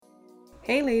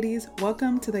Hey ladies,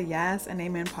 welcome to the Yes and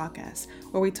Amen podcast,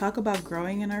 where we talk about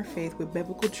growing in our faith with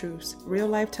biblical truths, real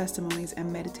life testimonies,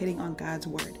 and meditating on God's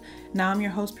word. Now I'm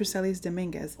your host, Priscelis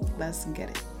Dominguez. Let's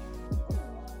get it.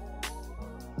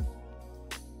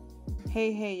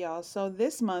 Hey y'all. So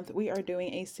this month we are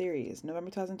doing a series, November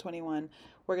 2021.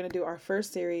 We're going to do our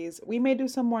first series. We may do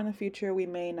some more in the future. We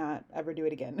may not ever do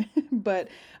it again. but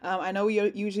I know we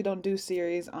usually don't do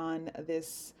series on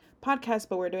this podcast,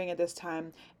 but we're doing it this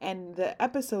time. And the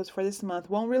episodes for this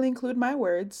month won't really include my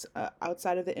words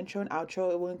outside of the intro and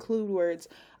outro. It will include words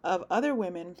of other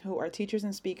women who are teachers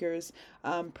and speakers,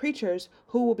 preachers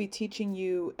who will be teaching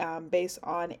you based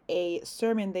on a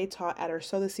sermon they taught at our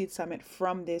Sow the Seed Summit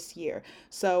from this year.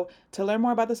 So to learn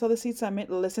more about the Sow the Seed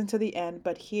Summit, listen to the end.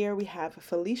 But here we have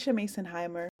Felicia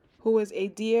Masonheimer, who is a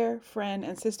dear friend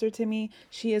and sister to me.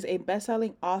 She is a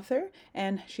best-selling author,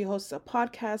 and she hosts a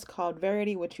podcast called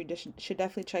Verity, which you should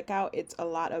definitely check out. It's a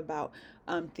lot about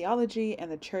theology and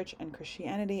the church and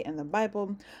Christianity and the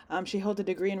Bible. She holds a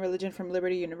degree in religion from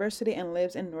Liberty University and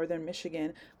lives in northern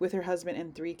Michigan with her husband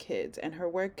and 3 kids. And her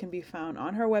work can be found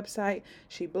on her website.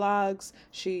 She blogs.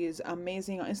 She's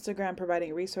amazing on Instagram,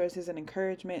 providing resources and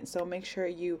encouragement. So make sure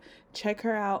you check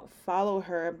her out, follow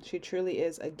her. She truly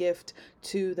is a gift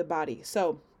to the body.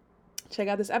 So check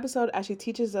out this episode as she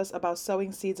teaches us about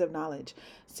sowing seeds of knowledge.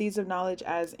 Seeds of knowledge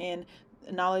as in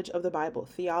knowledge of the Bible,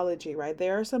 theology, right?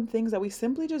 There are some things that we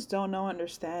simply just don't know,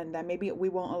 understand, that maybe we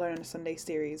won't learn in a Sunday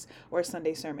series or a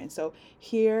Sunday sermon. So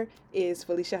here is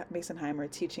Felicia Masonheimer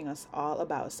teaching us all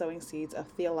about sowing seeds of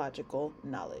theological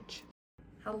knowledge.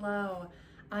 Hello,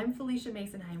 I'm Felicia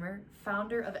Masonheimer,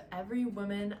 founder of Every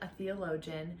Woman a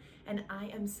Theologian, and I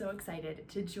am so excited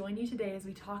to join you today as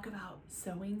we talk about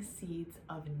sowing seeds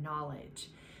of knowledge.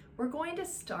 We're going to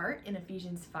start in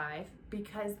Ephesians 5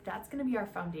 because that's going to be our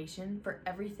foundation for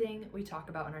everything we talk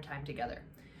about in our time together.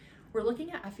 We're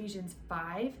looking at Ephesians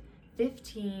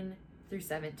 5:15 through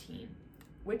 17,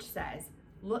 which says,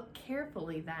 "Look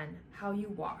carefully then how you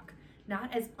walk,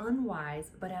 not as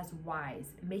unwise, but as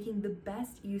wise, making the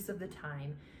best use of the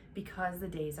time, because the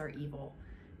days are evil.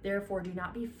 Therefore do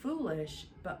not be foolish,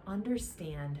 but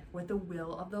understand what the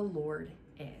will of the Lord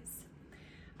is."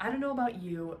 I don't know about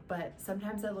you, but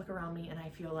sometimes I look around me and I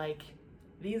feel like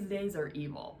these days are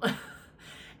evil.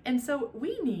 And so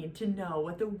we need to know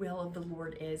what the will of the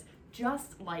Lord is,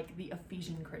 just like the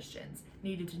Ephesian Christians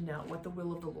needed to know what the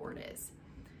will of the Lord is.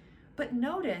 But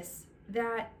notice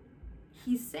that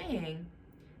he's saying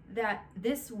that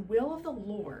this will of the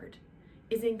Lord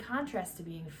is in contrast to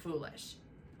being foolish.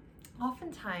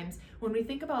 Oftentimes, when we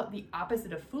think about the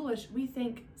opposite of foolish, we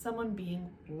think someone being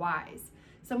wise,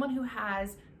 someone who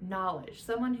has knowledge,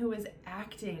 someone who is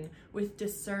acting with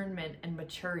discernment and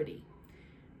maturity.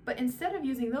 But instead of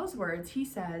using those words, he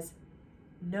says,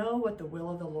 know what the will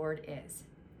of the Lord is.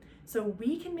 So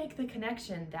we can make the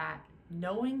connection that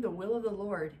knowing the will of the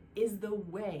Lord is the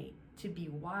way to be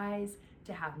wise,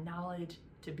 to have knowledge,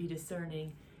 to be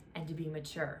discerning, and to be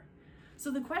mature.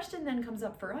 So the question then comes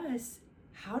up for us,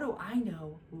 how do I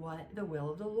know what the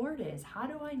will of the Lord is? How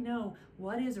do I know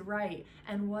what is right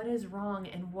and what is wrong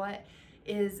and what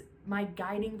is my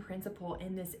guiding principle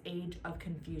in this age of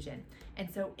confusion? And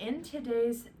so in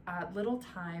today's little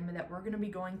time that we're going to be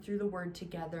going through the word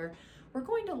together, we're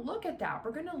going to look at that.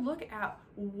 We're going to look at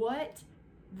what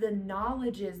the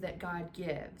knowledge is that God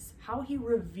gives, how he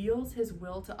reveals his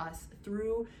will to us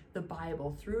through the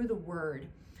Bible, through the word,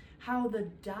 how the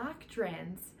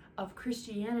doctrines of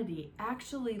Christianity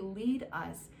actually lead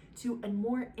us to a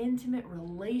more intimate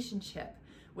relationship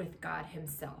with God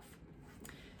himself.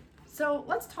 So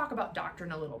let's talk about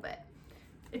doctrine a little bit.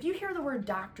 If you hear the word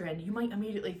doctrine, you might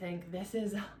immediately think this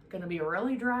is going to be a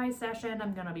really dry session.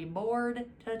 I'm going to be bored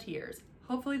to tears.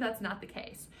 Hopefully that's not the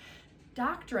case.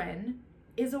 Doctrine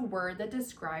is a word that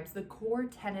describes the core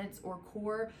tenets or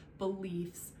core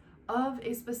beliefs of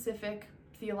a specific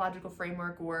theological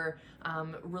framework or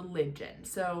religion.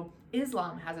 So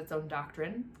Islam has its own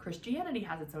doctrine, Christianity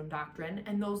has its own doctrine,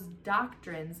 and those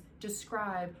doctrines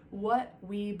describe what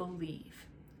we believe.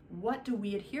 What do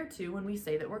we adhere to when we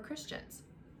say that we're Christians?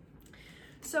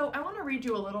 So I want to read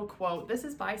you a little quote. This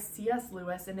is by C.S.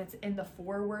 Lewis, and it's in the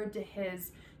foreword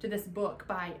to this book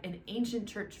by an ancient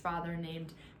church father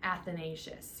named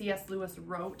Athanasius. C.S. Lewis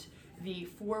wrote the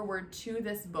foreword to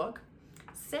this book,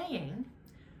 saying,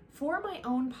 "For my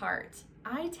own part,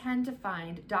 I tend to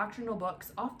find doctrinal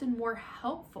books often more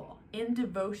helpful in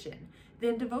devotion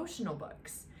than devotional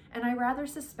books, and I rather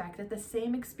suspect that the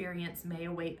same experience may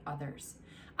await others.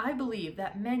 I believe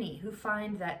that many who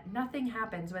find that nothing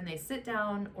happens when they sit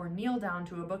down or kneel down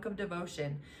to a book of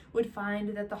devotion would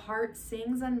find that the heart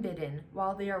sings unbidden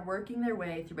while they are working their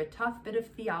way through a tough bit of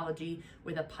theology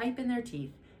with a pipe in their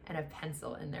teeth and a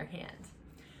pencil in their hand.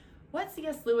 What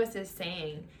C.S. Lewis is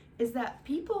saying is that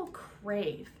people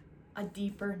crave a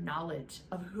deeper knowledge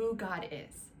of who God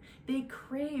is. They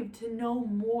crave to know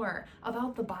more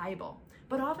about the Bible,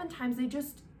 but oftentimes they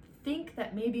just think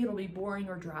that maybe it'll be boring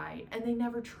or dry, and they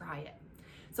never try it.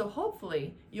 So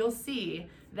hopefully you'll see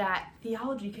that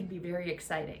theology can be very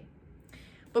exciting.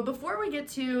 But before we get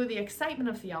to the excitement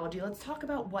of theology, let's talk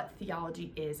about what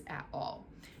theology is at all.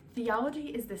 Theology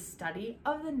is the study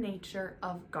of the nature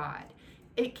of God.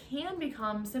 It can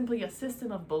become simply a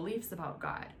system of beliefs about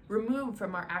God, removed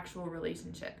from our actual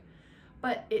relationship.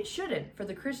 But it shouldn't for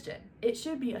the Christian. It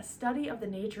should be a study of the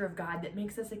nature of God that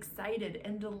makes us excited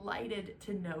and delighted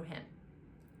to know him.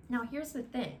 Now, here's the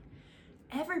thing.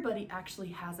 Everybody actually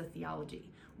has a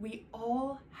theology. We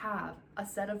all have a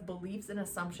set of beliefs and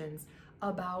assumptions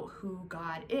about who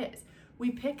God is.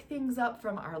 We pick things up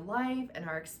from our life and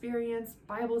our experience,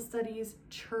 Bible studies,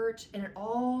 church, and it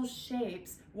all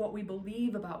shapes what we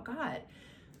believe about God.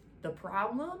 The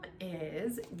problem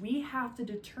is we have to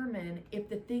determine if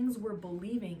the things we're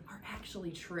believing are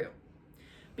actually true.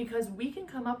 Because we can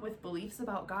come up with beliefs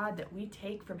about God that we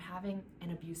take from having an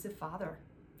abusive father,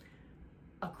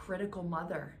 a critical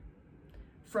mother,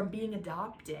 from being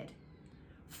adopted,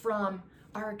 from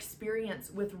our experience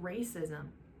with racism.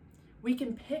 We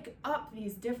can pick up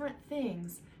these different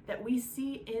things that we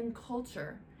see in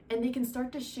culture, and they can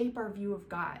start to shape our view of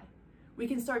God. We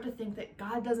can start to think that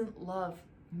God doesn't love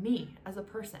me as a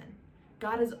person.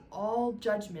 God is all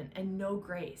judgment and no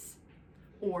grace.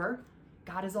 Or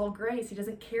God is all grace. He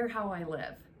doesn't care how I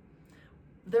live.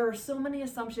 There are so many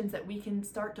assumptions that we can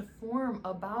start to form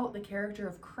about the character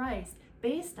of Christ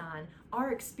based on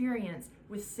our experience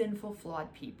with sinful,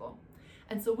 flawed people.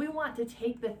 And so we want to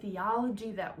take the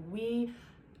theology that we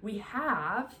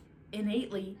have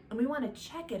innately, and we want to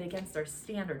check it against our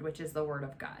standard, which is the Word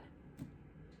of God.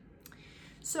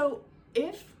 So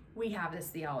if we have this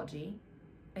theology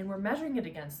and we're measuring it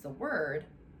against the Word,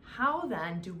 how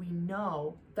then do we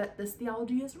know that this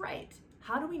theology is right?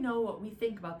 How do we know what we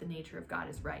think about the nature of God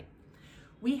is right?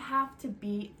 We have to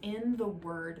be in the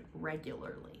Word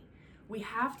regularly. We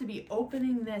have to be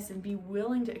opening this and be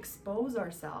willing to expose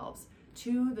ourselves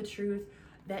to the truth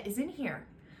that is in here.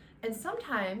 And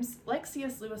sometimes, like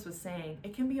C.S. Lewis was saying,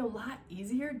 it can be a lot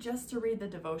easier just to read the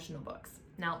devotional books.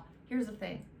 Now, here's the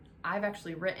thing. I've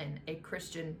actually written a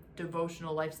Christian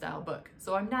devotional lifestyle book,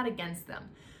 so I'm not against them.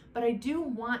 But I do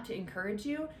want to encourage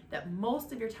you that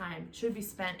most of your time should be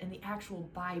spent in the actual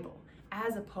Bible,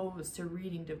 as opposed to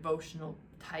reading devotional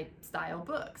type style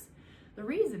books. The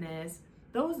reason is,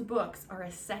 those books are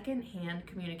a second-hand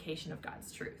communication of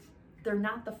God's truth. They're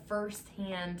not the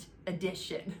first-hand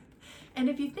edition. And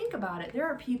if you think about it, there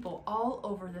are people all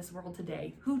over this world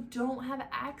today who don't have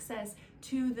access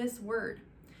to this word.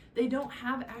 They don't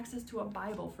have access to a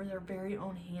Bible for their very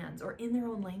own hands or in their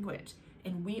own language.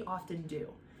 And we often do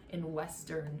in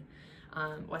Western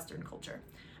culture.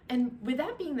 And with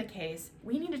that being the case,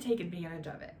 we need to take advantage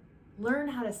of it. Learn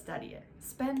how to study it.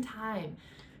 Spend time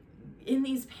in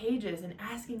these pages and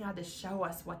asking God to show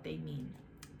us what they mean.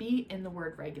 Be in the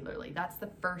Word regularly. That's the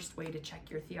first way to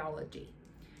check your theology.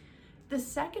 The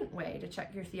second way to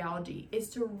check your theology is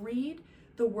to read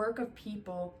the work of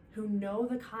people who know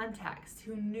the context,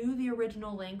 who knew the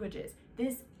original languages.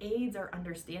 This aids our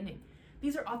understanding.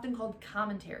 These are often called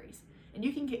commentaries, and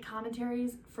you can get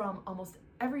commentaries from almost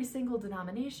every single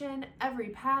denomination, every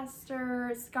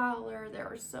pastor, scholar. There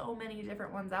are so many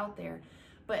different ones out there,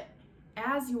 but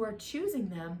as you are choosing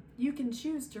them, you can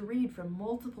choose to read from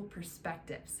multiple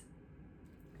perspectives.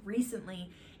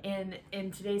 Recently,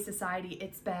 in today's society,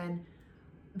 it's been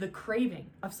the craving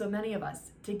of so many of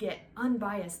us to get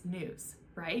unbiased news,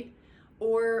 right?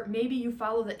 Or maybe you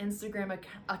follow the Instagram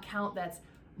account that's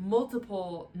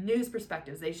multiple news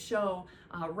perspectives. They show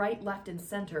right, left, and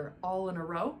center all in a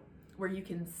row, where you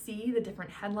can see the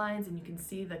different headlines and you can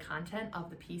see the content of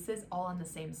the pieces all on the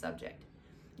same subject.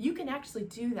 You can actually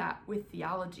do that with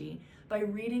theology by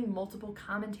reading multiple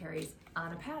commentaries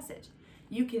on a passage.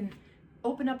 You can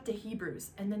open up to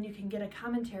Hebrews, and then you can get a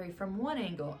commentary from one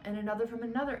angle and another from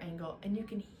another angle, and you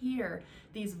can hear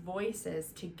these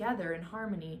voices together in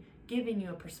harmony, giving you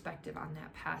a perspective on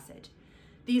that passage.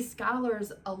 These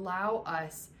scholars allow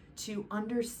us to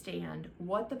understand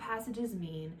what the passages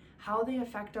mean, how they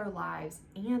affect our lives,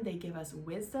 and they give us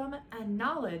wisdom and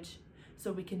knowledge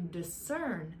so we can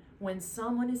discern when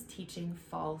someone is teaching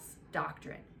false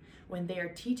doctrine. when they are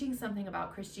teaching something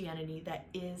about Christianity that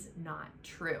is not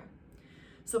true.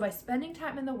 So by spending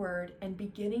time in the Word and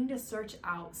beginning to search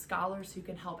out scholars who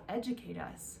can help educate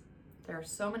us, there are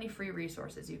so many free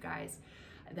resources, you guys,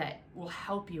 that will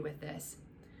help you with this.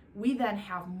 We then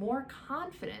have more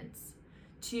confidence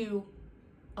to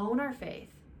own our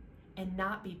faith and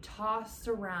not be tossed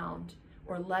around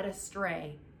or led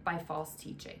astray by false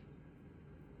teaching.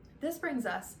 This brings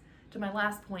us to my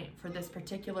last point for this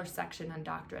particular section on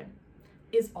doctrine.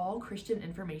 Is all Christian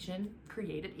information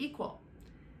created equal?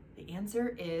 The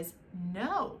answer is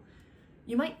no.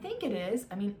 You might think it is.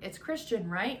 I mean, it's Christian,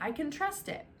 right? I can trust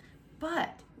it.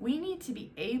 But we need to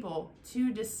be able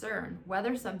to discern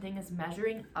whether something is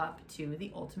measuring up to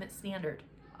the ultimate standard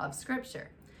of Scripture.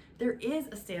 There is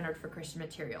a standard for Christian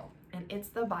material, and it's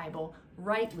the Bible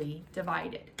rightly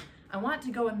divided. I want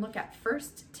to go and look at 1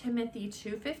 Timothy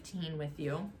 2:15 with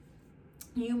you.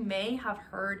 You may have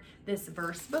heard this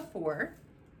verse before,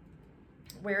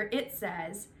 where it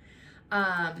says,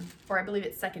 or I believe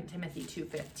it's 2 Timothy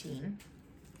 2:15.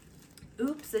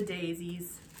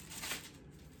 Oops-a-daisies.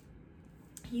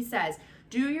 He says,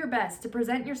 do your best to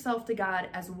present yourself to God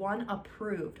as one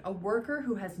approved, a worker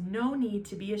who has no need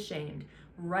to be ashamed,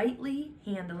 rightly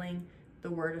handling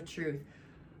the word of truth.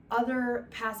 Other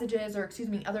passages,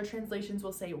 other translations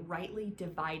will say rightly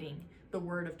dividing the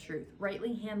word of truth,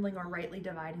 rightly handling or rightly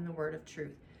dividing the word of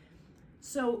truth.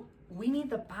 So we need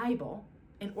the Bible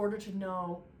in order to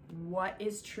know what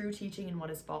is true teaching and what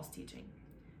is false teaching.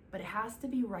 But it has to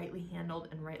be rightly handled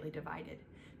and rightly divided.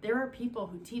 There are people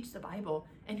who teach the Bible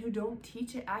and who don't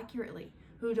teach it accurately,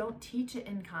 who don't teach it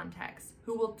in context,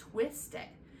 who will twist it,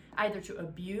 either to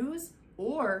abuse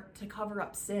or to cover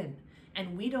up sin.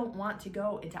 And we don't want to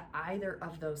go into either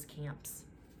of those camps.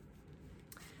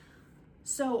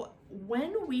 So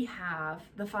when we have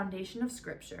the foundation of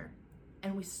Scripture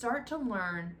and we start to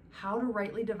learn how to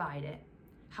rightly divide it,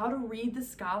 how to read the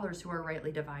scholars who are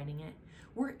rightly dividing it,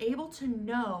 we're able to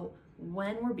know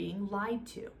when we're being lied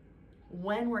to,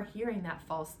 when we're hearing that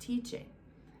false teaching.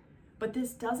 But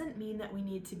this doesn't mean that we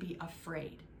need to be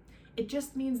afraid. It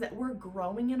just means that we're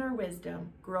growing in our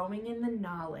wisdom, growing in the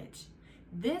knowledge.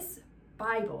 This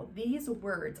Bible, these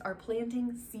words are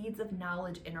planting seeds of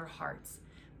knowledge in our hearts.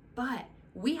 But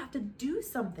we have to do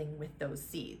something with those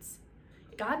seeds.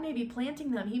 God may be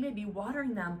planting them, He may be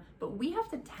watering them, but we have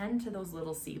to tend to those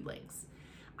little seedlings.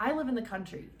 I live in the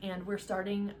country and we're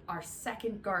starting our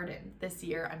second garden this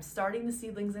year. I'm starting the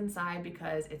seedlings inside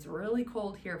because it's really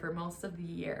cold here for most of the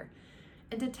year.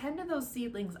 And to tend to those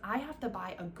seedlings, I have to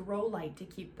buy a grow light to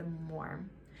keep them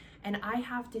warm. And I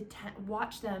have to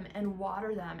watch them and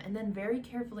water them and then very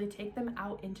carefully take them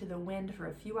out into the wind for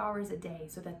a few hours a day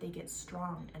so that they get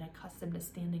strong and accustomed to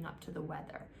standing up to the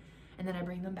weather. And then I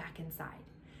bring them back inside.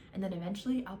 And then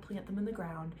eventually I'll plant them in the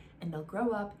ground and they'll grow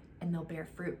up and they'll bear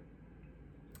fruit.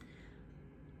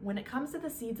 When it comes to the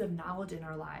seeds of knowledge in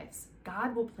our lives,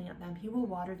 God will plant them, He will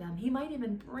water them. He might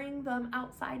even bring them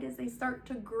outside as they start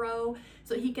to grow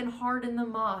so He can harden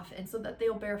them off and so that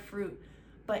they'll bear fruit.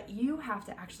 But you have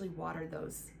to actually water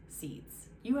those seeds.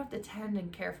 You have to tend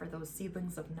and care for those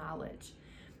seedlings of knowledge.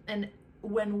 And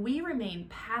when we remain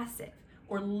passive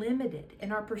or limited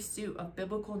in our pursuit of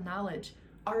biblical knowledge,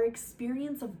 our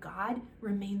experience of God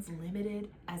remains limited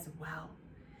as well.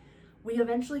 We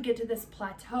eventually get to this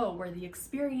plateau where the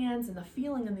experience and the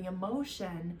feeling and the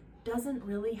emotion doesn't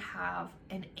really have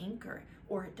an anchor,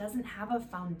 or it doesn't have a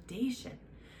foundation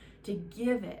to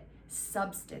give it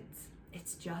substance.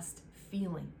 It's just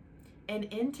feeling. And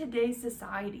in today's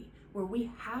society, where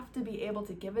we have to be able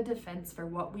to give a defense for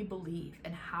what we believe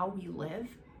and how we live,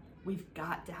 we've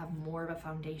got to have more of a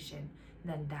foundation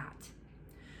than that.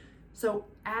 So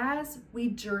as we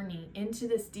journey into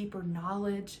this deeper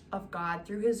knowledge of God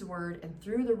through His Word and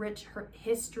through the rich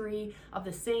history of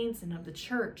the saints and of the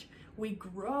church, we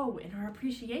grow in our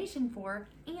appreciation for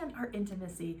and our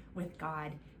intimacy with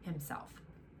God Himself.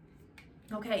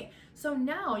 Okay, so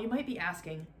now you might be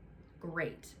asking,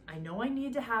 great, I know I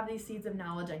need to have these seeds of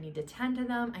knowledge, I need to tend to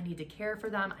them, I need to care for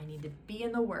them, I need to be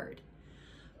in the Word.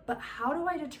 But how do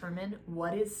I determine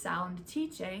what is sound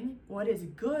teaching, what is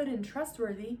good and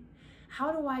trustworthy?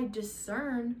 How do I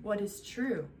discern what is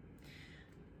true?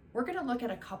 We're going to look at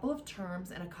a couple of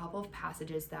terms and a couple of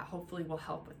passages that hopefully will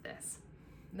help with this.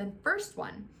 The first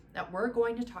one that we're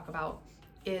going to talk about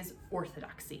is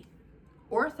orthodoxy.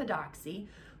 Orthodoxy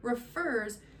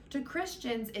refers to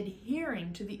Christians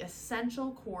adhering to the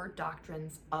essential core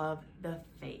doctrines of the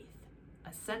faith.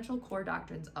 Essential core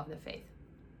doctrines of the faith.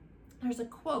 There's a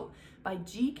quote by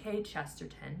G.K.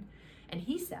 Chesterton, and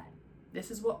he said, this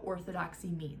is what orthodoxy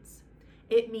means.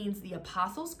 It means the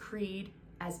Apostles' Creed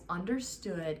as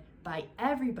understood by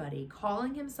everybody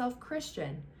calling himself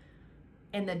Christian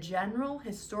and the general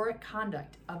historic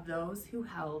conduct of those who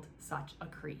held such a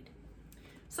creed.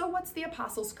 So what's the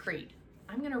Apostles' Creed?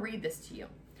 I'm going to read this to you.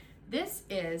 This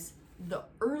is the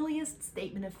earliest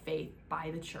statement of faith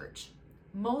by the church,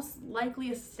 most likely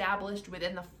established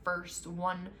within the first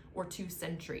 1 or 2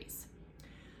 centuries.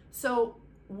 So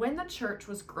when the church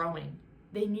was growing,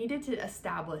 they needed to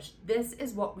establish, this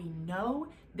is what we know,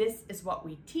 this is what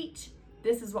we teach,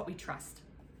 this is what we trust.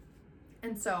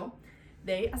 And so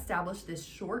they established this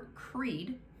short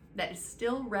creed that is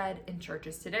still read in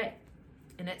churches today.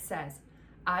 And it says,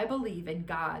 I believe in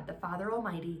God, the Father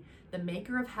Almighty, the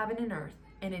maker of heaven and earth,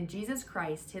 and in Jesus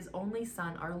Christ, his only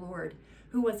Son, our Lord,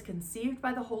 who was conceived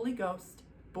by the Holy Ghost,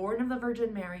 born of the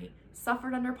Virgin Mary,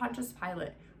 suffered under Pontius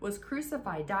Pilate, was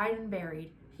crucified, died, and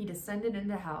buried. He descended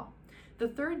into hell. The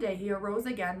third day he arose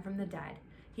again from the dead.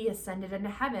 He ascended into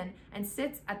heaven and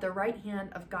sits at the right hand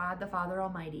of God the Father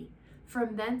Almighty.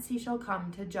 From thence he shall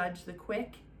come to judge the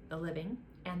quick, the living,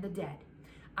 and the dead.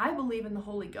 I believe in the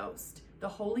Holy Ghost, the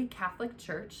Holy Catholic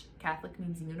Church, Catholic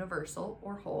means universal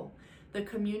or whole, the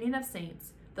communion of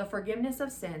saints, the forgiveness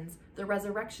of sins, the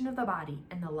resurrection of the body,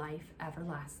 and the life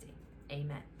everlasting.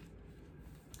 Amen.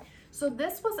 So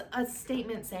this was a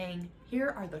statement saying,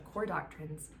 here are the core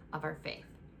doctrines of our faith.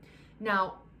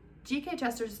 Now, G.K.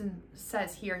 Chesterton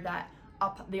says here that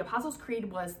the Apostles'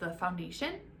 Creed was the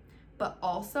foundation, but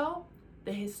also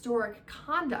the historic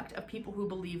conduct of people who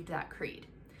believed that creed.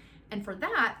 And for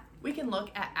that, we can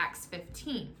look at Acts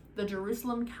 15, the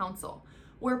Jerusalem Council,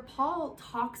 where Paul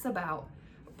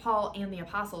and the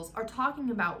apostles are talking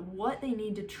about what they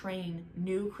need to train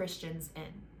new Christians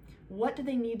in. What do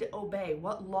they need to obey?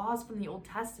 What laws from the Old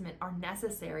Testament are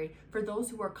necessary for those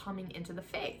who are coming into the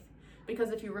faith?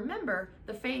 Because if you remember,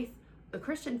 the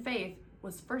Christian faith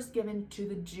was first given to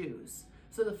the Jews.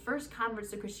 So the first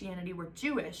converts to Christianity were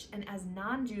Jewish, and as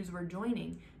non-Jews were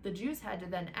joining, the Jews had to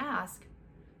then ask,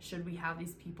 should we have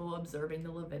these people observing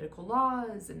the Levitical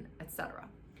laws, and etc.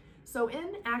 So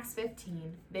in Acts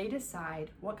 15, they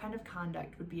decide what kind of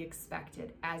conduct would be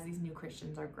expected as these new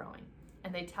Christians are growing.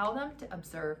 And they tell them to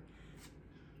observe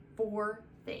 4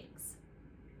 things.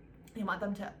 They want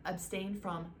them to abstain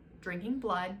from drinking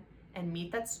blood and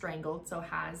meat that's strangled, so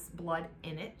has blood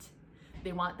in it.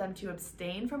 They want them to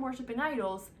abstain from worshiping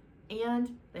idols,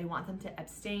 and they want them to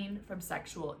abstain from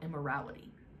sexual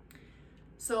immorality.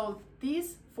 So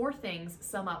these 4 things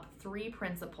sum up 3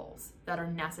 principles that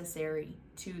are necessary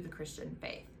to the Christian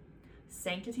faith: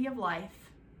 sanctity of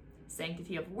life,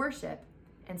 sanctity of worship,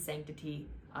 and sanctity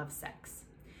of sex.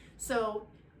 So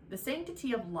the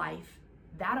sanctity of life,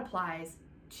 that applies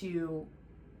to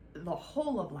the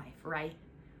whole of life, right?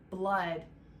 Blood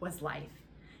was life.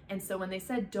 And so when they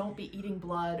said don't be eating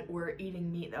blood or eating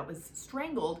meat that was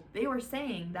strangled, they were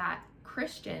saying that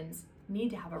Christians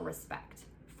need to have a respect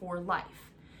for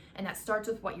life. And that starts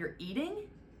with what you're eating,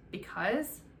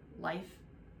 because life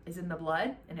is in the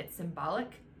blood and it's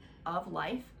symbolic of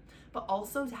life, but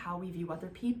also to how we view other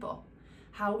people,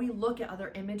 how we look at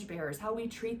other image bearers, how we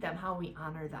treat them, how we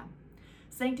honor them.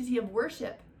 Sanctity of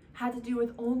worship had to do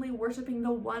with only worshiping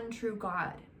the one true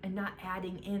God and not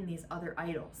adding in these other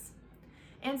idols.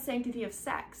 And sanctity of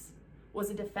sex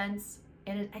was a defense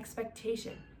and an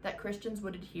expectation that Christians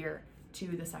would adhere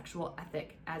to the sexual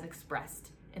ethic as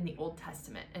expressed in the Old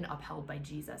Testament and upheld by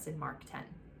Jesus in Mark 10.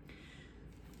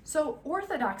 So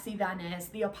orthodoxy then is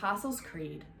the Apostles'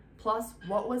 Creed plus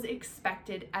what was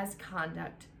expected as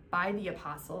conduct by the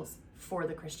apostles for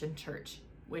the Christian church,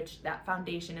 which that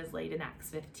foundation is laid in Acts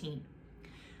 15.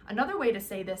 Another way to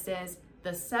say this is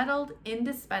the settled,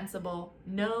 indispensable,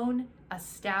 known,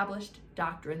 established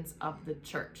doctrines of the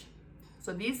church.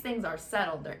 So these things are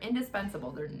settled, they're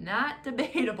indispensable, they're not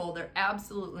debatable, they're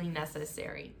absolutely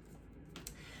necessary.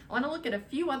 I want to look at a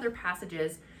few other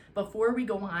passages before we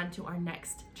go on to our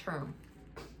next term.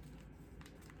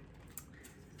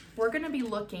 We're going to be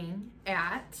looking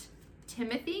at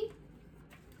Timothy,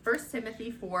 1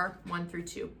 Timothy 4,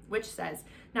 1-2, which says,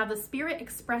 "Now the Spirit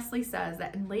expressly says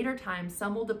that in later times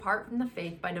some will depart from the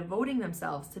faith by devoting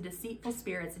themselves to deceitful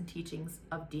spirits and teachings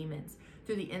of demons,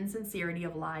 through the insincerity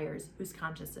of liars whose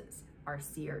consciences are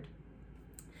seared."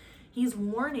 He's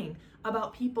warning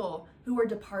about people who are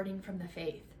departing from the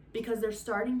faith because they're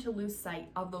starting to lose sight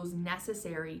of those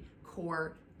necessary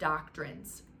core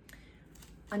doctrines.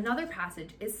 Another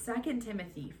passage is 2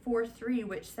 Timothy 4:3,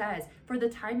 which says, "For the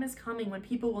time is coming when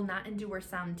people will not endure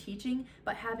sound teaching,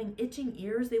 but having itching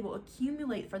ears, they will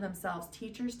accumulate for themselves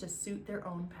teachers to suit their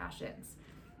own passions."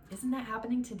 Isn't that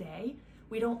happening today?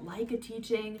 We don't like a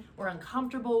teaching, we're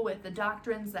uncomfortable with the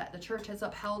doctrines that the church has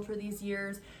upheld for these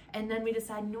years, and then we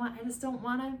decide, you know what, I just don't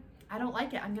want to I don't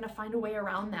like it. I'm going to find a way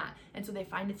around that. And so they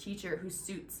find a teacher who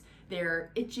suits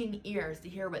their itching ears to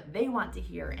hear what they want to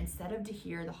hear instead of to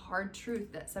hear the hard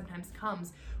truth that sometimes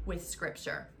comes with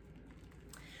Scripture.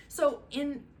 So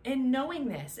in knowing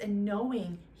this and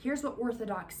knowing here's what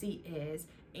orthodoxy is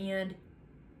and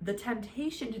the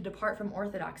temptation to depart from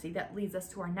orthodoxy, that leads us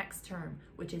to our next term,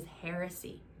 which is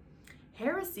heresy.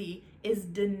 Heresy is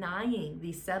denying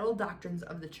the settled doctrines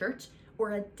of the church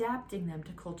or adapting them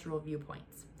to cultural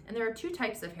viewpoints. And there are two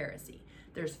types of heresy.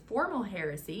 There's formal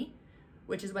heresy,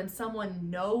 which is when someone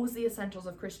knows the essentials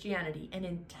of Christianity and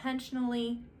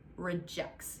intentionally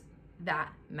rejects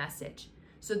that message.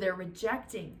 So they're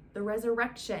rejecting the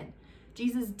resurrection,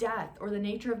 Jesus' death, or the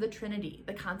nature of the Trinity,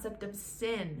 the concept of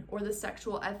sin, or the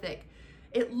sexual ethic.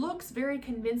 It looks very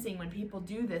convincing when people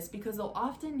do this because they'll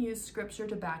often use Scripture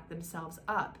to back themselves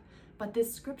up. But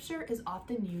this Scripture is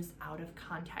often used out of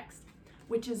context,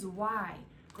 which is why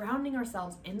grounding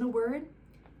ourselves in the Word,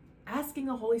 asking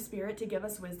the Holy Spirit to give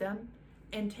us wisdom,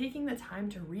 and taking the time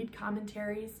to read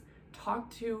commentaries, talk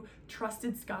to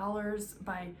trusted scholars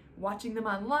by watching them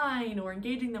online or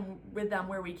engaging with them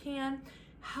where we can,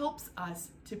 helps us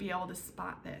to be able to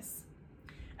spot this.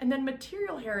 And then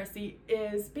material heresy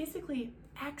is basically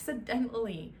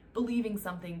accidentally believing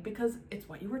something because it's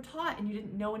what you were taught and you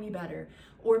didn't know any better.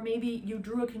 Or maybe you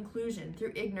drew a conclusion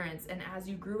through ignorance, and as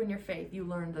you grew in your faith, you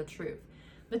learned the truth.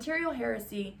 Material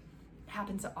heresy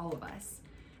happens to all of us.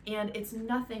 And it's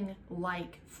nothing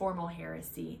like formal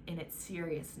heresy in its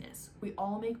seriousness. We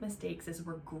all make mistakes as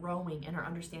we're growing in our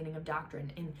understanding of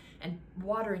doctrine and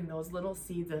watering those little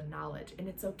seeds of knowledge. And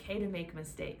it's okay to make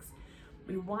mistakes.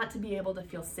 We want to be able to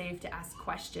feel safe to ask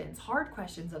questions, hard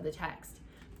questions of the text.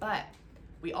 But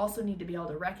we also need to be able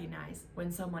to recognize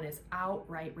when someone is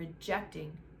outright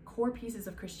rejecting core pieces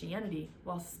of Christianity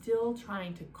while still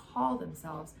trying to call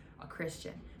themselves a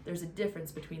Christian. There's a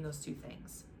difference between those two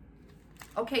things.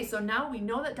 Okay, so now we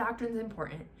know that doctrine is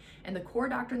important and the core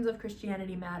doctrines of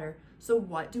Christianity matter. So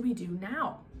what do we do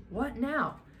now? What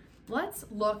now? Let's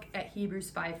look at Hebrews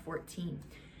 5:14.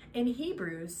 In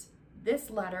Hebrews, this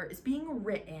letter is being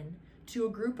written to a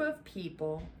group of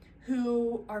people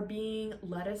who are being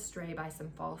led astray by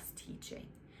some false teaching.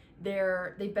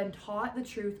 They've been taught the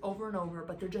truth over and over,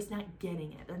 but they're just not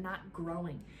getting it. They're not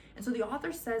growing. And so the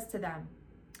author says to them,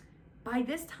 by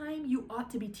this time you ought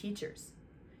to be teachers.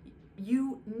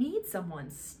 You need someone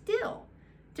still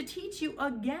to teach you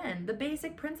again the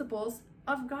basic principles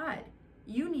of God.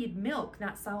 You need milk,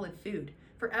 not solid food.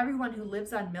 For everyone who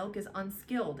lives on milk is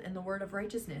unskilled in the word of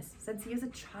righteousness, since he is a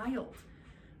child.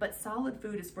 But solid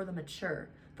food is for the mature,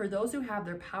 for those who have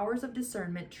their powers of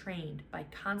discernment trained by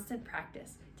constant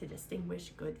practice to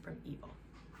distinguish good from evil.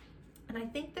 And I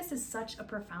think this is such a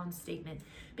profound statement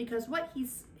because what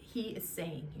he is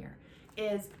saying here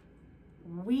is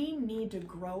we need to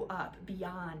grow up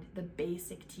beyond the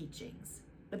basic teachings.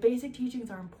 The basic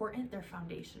teachings are important, they're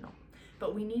foundational,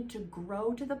 but we need to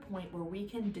grow to the point where we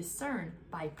can discern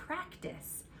by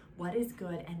practice what is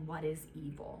good and what is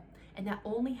evil. And that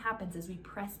only happens as we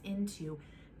press into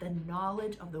the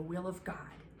knowledge of the will of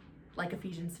God, like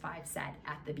Ephesians 5 said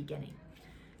at the beginning.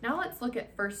 Now let's look at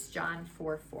 1 John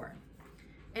 4:4.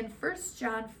 In 1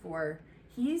 John 4,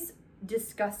 he's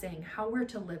discussing how we're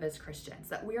to live as Christians,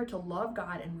 that we are to love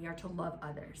God and we are to love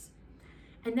others.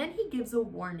 And then he gives a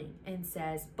warning and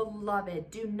says,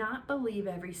 "Beloved, do not believe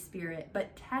every spirit,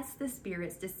 but test the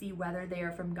spirits to see whether they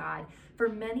are from God. For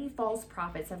many false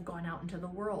prophets have gone out into the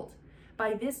world.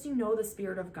 By this you know the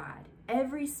Spirit of God.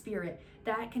 Every spirit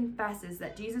that confesses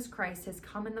that Jesus Christ has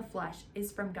come in the flesh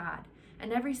is from God.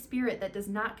 And every spirit that does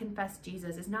not confess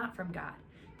Jesus is not from God.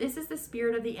 This is the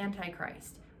spirit of the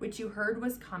Antichrist, which you heard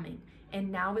was coming,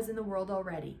 and now is in the world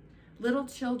already. Little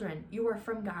children, you are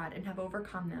from God and have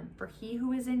overcome them, for he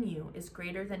who is in you is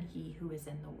greater than he who is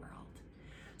in the world."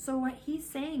 So what he's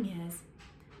saying is,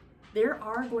 there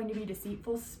are going to be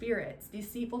deceitful spirits,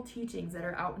 deceitful teachings that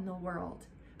are out in the world,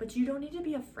 but you don't need to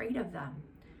be afraid of them.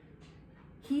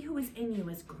 He who is in you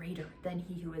is greater than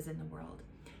he who is in the world.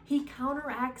 He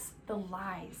counteracts the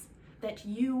lies that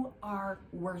you are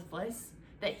worthless,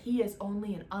 that he is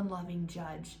only an unloving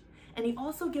judge. And he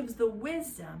also gives the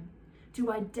wisdom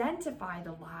to identify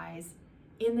the lies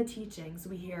in the teachings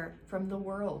we hear from the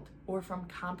world or from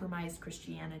compromised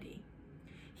Christianity.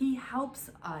 He helps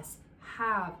us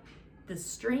have the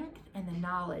strength and the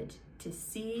knowledge to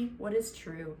see what is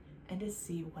true and to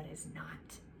see what is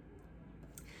not.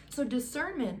 So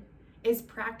discernment is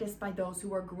practiced by those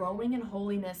who are growing in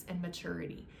holiness and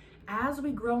maturity. As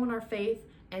we grow in our faith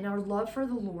and our love for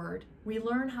the Lord, we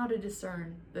learn how to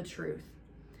discern the truth.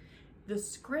 The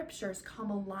scriptures come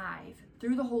alive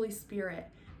through the Holy Spirit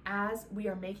as we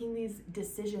are making these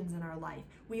decisions in our life.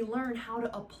 We learn how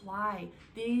to apply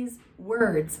these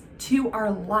words to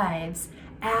our lives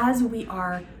as we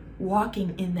are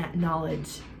walking in that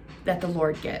knowledge that the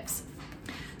Lord gives.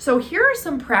 So here are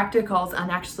some practicals on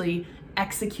actually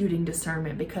executing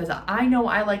discernment, because I know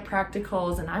I like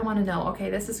practicals and I want to know, okay,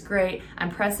 this is great.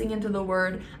 I'm pressing into the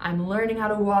word. I'm learning how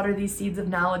to water these seeds of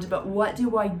knowledge, but what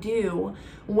do I do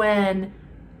when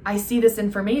I see this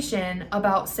information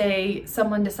about, say,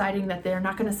 someone deciding that they're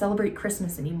not going to celebrate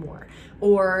Christmas anymore?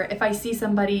 Or if I see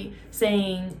somebody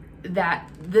saying that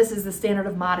this is the standard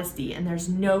of modesty and there's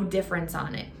no difference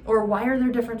on it, or why are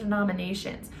there different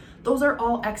denominations? Those are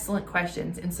all excellent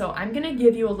questions. And so I'm going to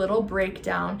give you a little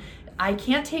breakdown. I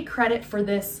can't take credit for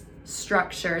this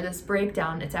structure, this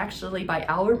breakdown. It's actually by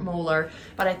Albert Mohler,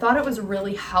 but I thought it was a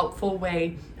really helpful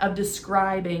way of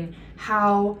describing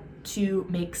how to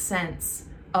make sense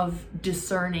of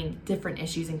discerning different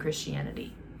issues in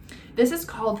Christianity. This is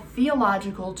called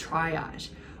theological triage,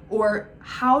 or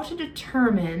how to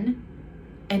determine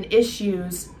an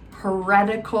issue's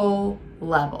heretical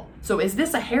level. So is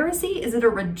this a heresy? Is it a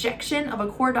rejection of a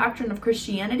core doctrine of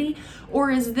Christianity?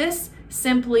 Or is this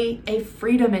simply a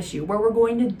freedom issue where we're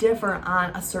going to differ on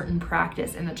a certain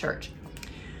practice in the church?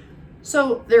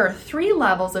 So there are 3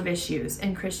 levels of issues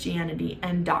in Christianity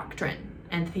and doctrine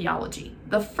and theology.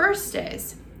 The first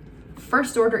is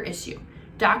first order issue,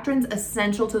 doctrines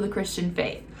essential to the Christian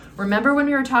faith. Remember when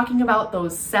we were talking about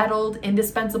those settled,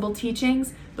 indispensable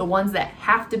teachings, the ones that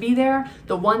have to be there,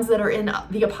 the ones that are in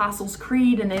the Apostles'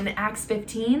 Creed and in Acts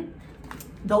 15?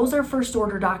 Those are first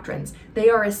order doctrines. They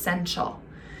are essential.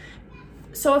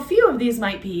 So a few of these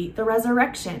might be the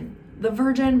resurrection, the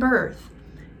virgin birth,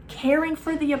 caring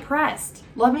for the oppressed,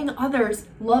 loving others,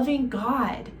 loving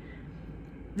God,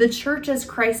 the church as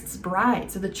Christ's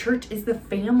bride. So the church is the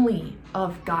family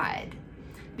of God.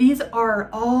 These are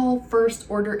all first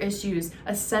order issues,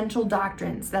 essential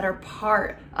doctrines that are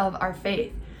part of our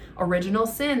faith. Original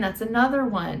sin, that's another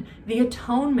one. The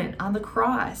atonement on the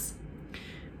cross.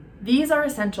 These are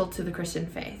essential to the Christian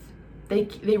faith.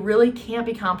 They really can't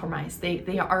be compromised.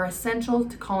 They are essential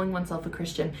to calling oneself a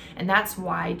Christian. And that's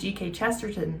why G.K.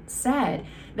 Chesterton said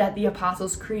that the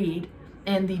Apostles' Creed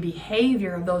and the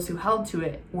behavior of those who held to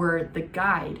it were the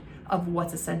guide of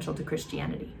what's essential to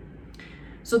Christianity.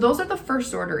 So those are the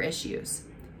first order issues.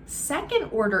 Second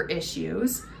order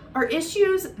issues are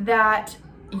issues that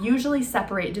usually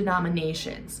separate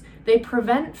denominations. They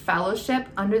prevent fellowship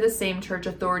under the same church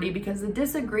authority because the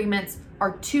disagreements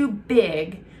are too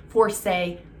big for,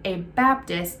 say, a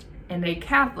Baptist and a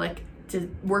Catholic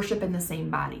to worship in the same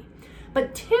body.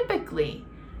 But typically,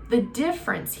 the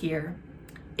difference here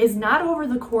is not over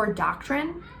the core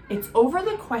doctrine, it's over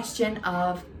the question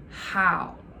of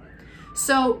how.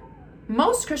 So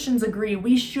most Christians agree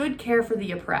we should care for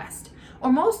the oppressed.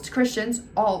 Or most Christians,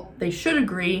 they should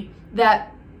agree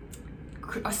that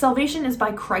salvation is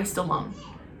by Christ alone,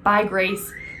 by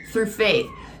grace, through faith.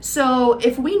 So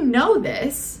if we know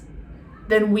this,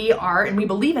 then we are, and we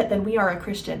believe it, then we are a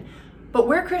Christian. But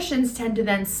where Christians tend to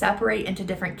then separate into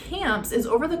different camps is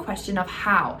over the question of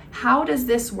how. How does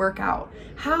this work out?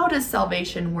 How does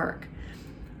salvation work?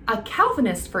 A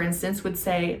Calvinist, for instance, would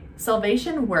say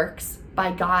salvation works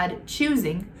by God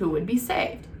choosing who would be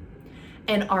saved.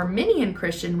 An Arminian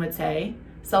Christian would say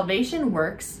salvation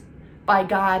works by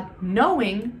God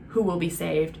knowing who will be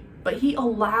saved, but he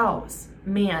allows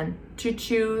man to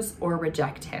choose or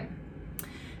reject him.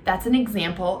 That's an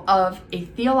example of a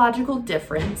theological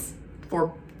difference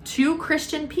for two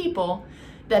Christian people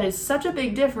that is such a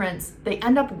big difference, they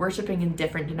end up worshiping in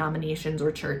different denominations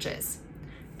or churches.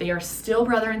 They are still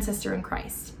brother and sister in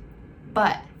Christ.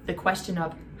 But the question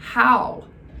of how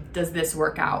does this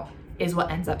work out is what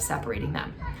ends up separating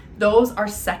them. Those are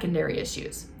secondary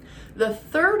issues. The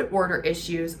third order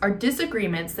issues are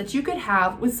disagreements that you could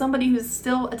have with somebody who's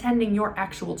still attending your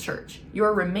actual church.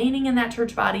 You're remaining in that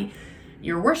church body,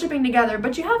 you're worshiping together,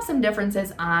 but you have some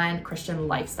differences on Christian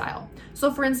lifestyle.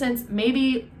 So for instance,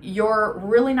 maybe you're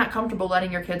really not comfortable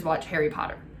letting your kids watch Harry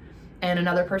Potter, and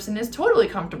another person is totally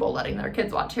comfortable letting their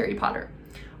kids watch Harry Potter.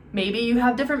 Maybe you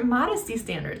have different modesty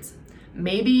standards.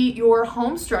 Maybe your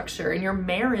home structure and your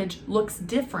marriage looks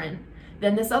different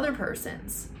than this other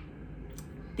person's.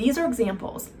 These are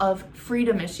examples of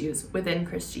freedom issues within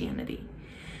Christianity.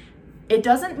 It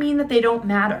doesn't mean that they don't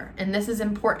matter, and this is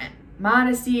important.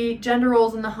 Modesty, gender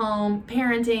roles in the home,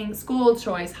 parenting, school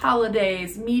choice,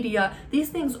 holidays, media, these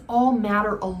things all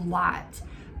matter a lot.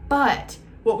 But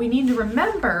what we need to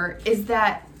remember is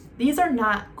that these are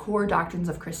not core doctrines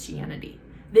of Christianity.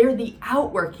 They're the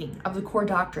outworking of the core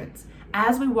doctrines.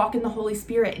 As we walk in the Holy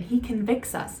Spirit and He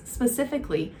convicts us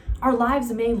specifically, our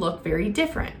lives may look very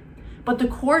different, but the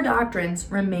core doctrines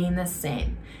remain the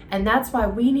same. And that's why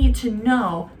we need to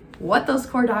know what those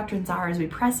core doctrines are as we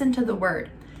press into the Word.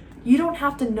 You don't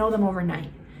have to know them overnight.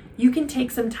 You can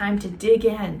take some time to dig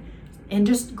in and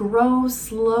just grow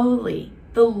slowly.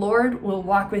 The Lord will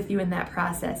walk with you in that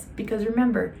process, because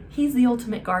remember, He's the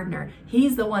ultimate gardener.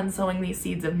 He's the one sowing these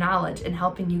seeds of knowledge and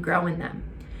helping you grow in them.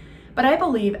 But I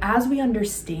believe as we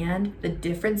understand the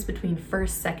difference between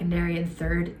first, secondary, and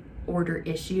third order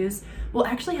issues, we'll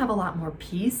actually have a lot more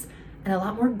peace and a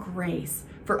lot more grace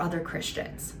for other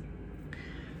Christians.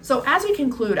 So as we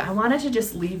conclude, I wanted to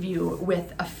just leave you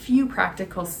with a few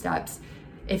practical steps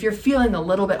if you're feeling a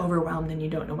little bit overwhelmed and you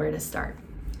don't know where to start.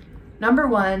 Number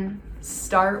one,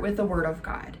 start with the Word of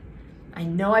God. I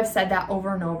know I've said that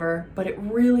over and over, but it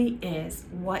really is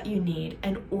what you need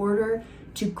in order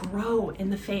to grow in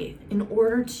the faith, in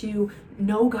order to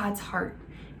know God's heart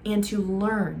and to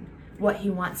learn what He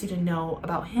wants you to know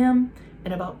about Him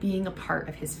and about being a part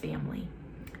of His family.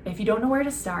 If you don't know where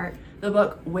to start, the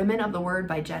book Women of the Word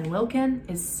by Jen Wilkin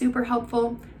is super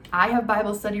helpful. I have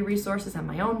Bible study resources on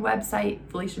my own website,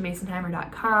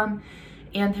 FeliciaMasonheimer.com,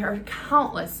 and there are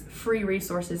countless free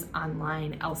resources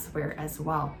online elsewhere as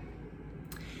well.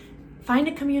 Find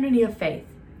a community of faith.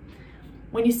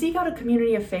 When you seek out a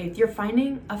community of faith, you're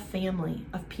finding a family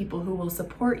of people who will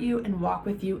support you and walk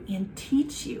with you and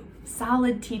teach you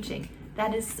solid teaching.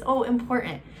 That is so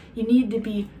important. You need to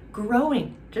be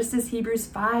growing, just as Hebrews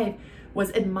 5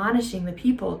 was admonishing the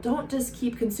people. Don't just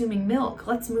keep consuming milk.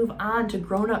 Let's move on to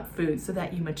grown-up food so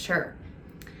that you mature.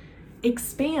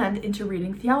 Expand into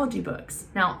reading theology books.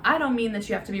 Now, I don't mean that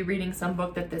you have to be reading some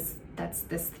book that's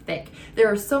this thick.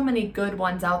 There are so many good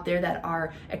ones out there that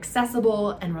are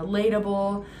accessible and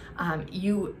relatable.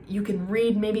 You can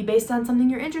read maybe based on something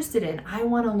you're interested in. I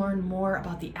want to learn more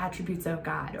about the attributes of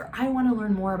God, or I want to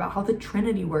learn more about how the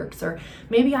Trinity works, or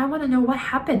maybe I want to know what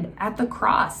happened at the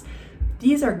cross.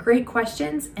 These are great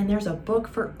questions, and there's a book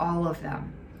for all of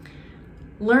them.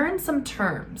 Learn some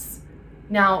terms.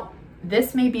 Now,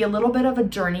 this may be a little bit of a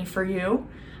journey for you,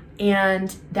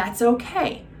 and that's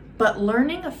okay. But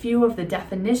learning a few of the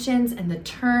definitions and the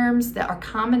terms that are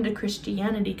common to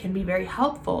Christianity can be very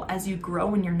helpful as you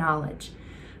grow in your knowledge.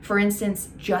 For instance,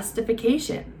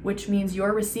 justification, which means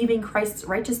you're receiving Christ's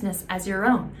righteousness as your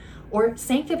own, or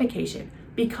sanctification,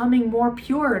 becoming more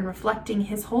pure and reflecting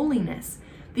His holiness.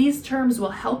 These terms will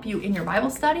help you in your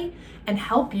Bible study and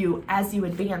help you as you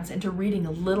advance into reading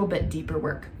a little bit deeper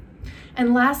work.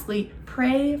 And lastly,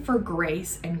 pray for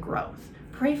grace and growth.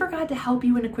 Pray for God to help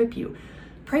you and equip you.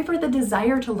 Pray for the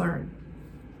desire to learn.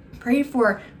 Pray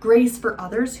for grace for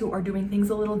others who are doing things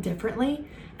a little differently,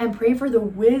 and pray for the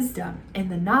wisdom and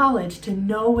the knowledge to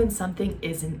know when something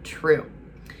isn't true.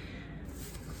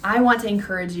 I want to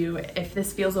encourage you, if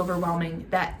this feels overwhelming,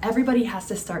 that everybody has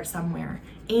to start somewhere.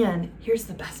 And here's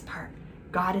the best part.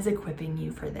 God is equipping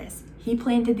you for this. He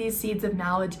planted these seeds of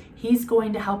knowledge. He's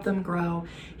going to help them grow.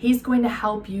 He's going to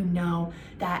help you know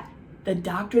that the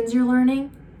doctrines you're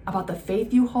learning about the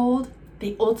faith you hold,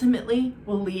 they ultimately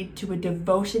will lead to a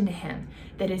devotion to Him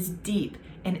that is deep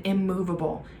and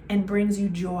immovable and brings you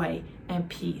joy and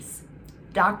peace.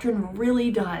 Doctrine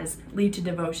really does lead to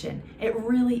devotion. It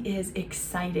really is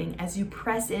exciting as you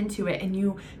press into it and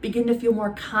you begin to feel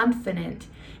more confident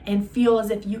and feel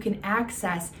as if you can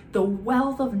access the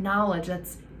wealth of knowledge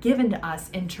that's given to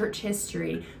us in church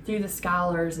history through the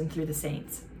scholars and through the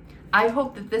saints. I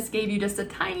hope that this gave you just a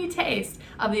tiny taste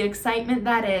of the excitement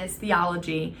that is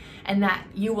theology, and that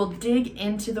you will dig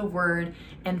into the Word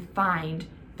and find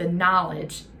the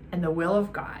knowledge and the will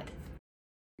of God.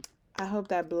 I hope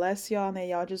that bless y'all and that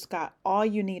y'all just got all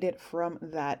you needed from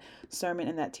that sermon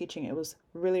and that teaching. It was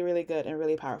really, really good and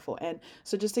really powerful. And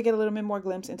so just to get a little bit more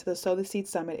glimpse into the Sow the Seed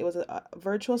Summit, it was a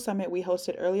virtual summit we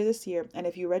hosted earlier this year. And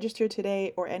if you register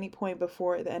today or any point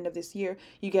before the end of this year,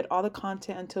 you get all the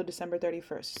content until December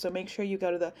 31st. So make sure you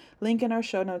go to the link in our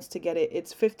show notes to get it.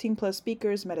 It's 15 plus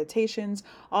speakers, meditations,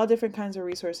 all different kinds of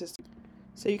resources,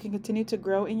 so you can continue to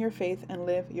grow in your faith and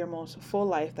live your most full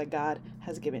life that God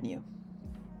has given you.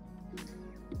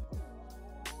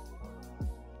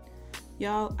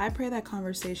 Y'all, I pray that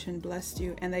conversation blessed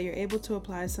you and that you're able to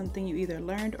apply something you either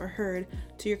learned or heard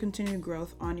to your continued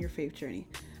growth on your faith journey.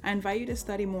 I invite you to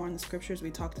study more on the scriptures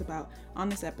we talked about on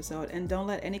this episode, and don't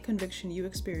let any conviction you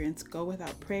experience go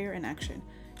without prayer and action.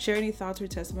 Share any thoughts or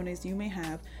testimonies you may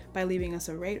have by leaving us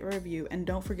a rate or review, and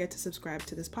don't forget to subscribe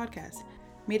to this podcast.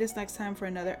 Meet us next time for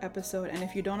another episode, and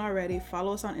if you don't already,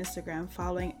 follow us on Instagram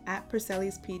following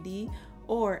 @PriscellisPD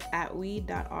or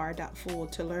 @we.r.fool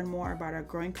to learn more about our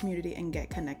growing community and get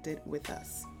connected with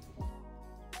us.